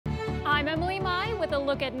I'm Emily Mai with a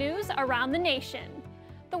look at news around the nation.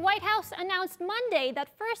 The White House announced Monday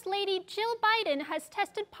that First Lady Jill Biden has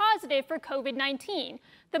tested positive for COVID-19,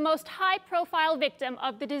 the most high-profile victim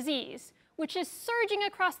of the disease, which is surging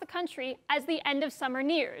across the country as the end of summer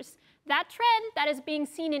nears. That trend that is being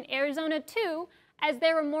seen in Arizona too, as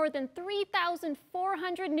there were more than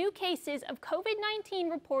 3,400 new cases of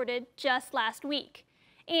COVID-19 reported just last week.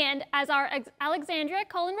 And as our Alexandria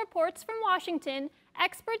Cullen reports from Washington,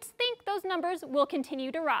 experts think those numbers will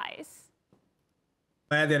continue to rise.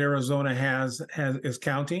 Glad that Arizona is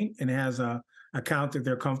counting and has a count that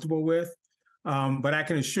they're comfortable with. But I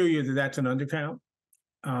can assure you that that's an undercount.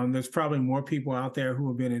 There's probably more people out there who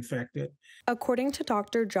have been infected. According to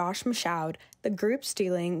Dr. Josh Mashoud, the groups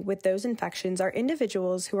dealing with those infections are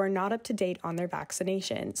individuals who are not up to date on their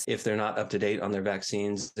vaccinations. If they're not up to date on their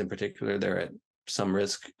vaccines, in particular, they're at some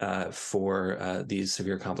risk for these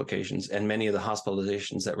severe complications. And many of the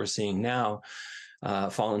hospitalizations that we're seeing now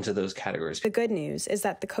fall into those categories. The good news is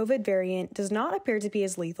that the COVID variant does not appear to be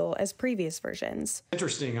as lethal as previous versions.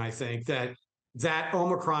 Interesting, I think, that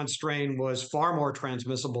Omicron strain was far more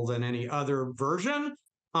transmissible than any other version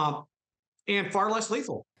and far less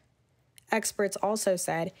lethal. Experts also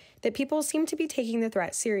said that people seem to be taking the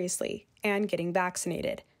threat seriously and getting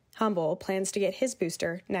vaccinated. Humble plans to get his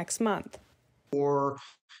booster next month. For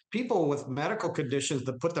people with medical conditions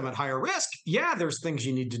that put them at higher risk, yeah, there's things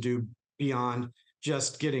you need to do beyond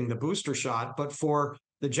just getting the booster shot. But for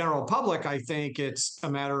the general public, I think it's a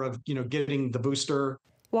matter of, getting the booster.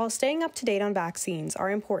 While staying up to date on vaccines are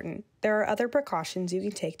important, there are other precautions you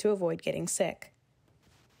can take to avoid getting sick.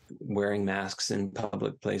 Wearing masks in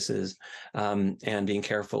public places and being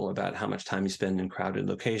careful about how much time you spend in crowded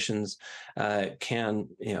locations can,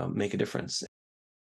 make a difference.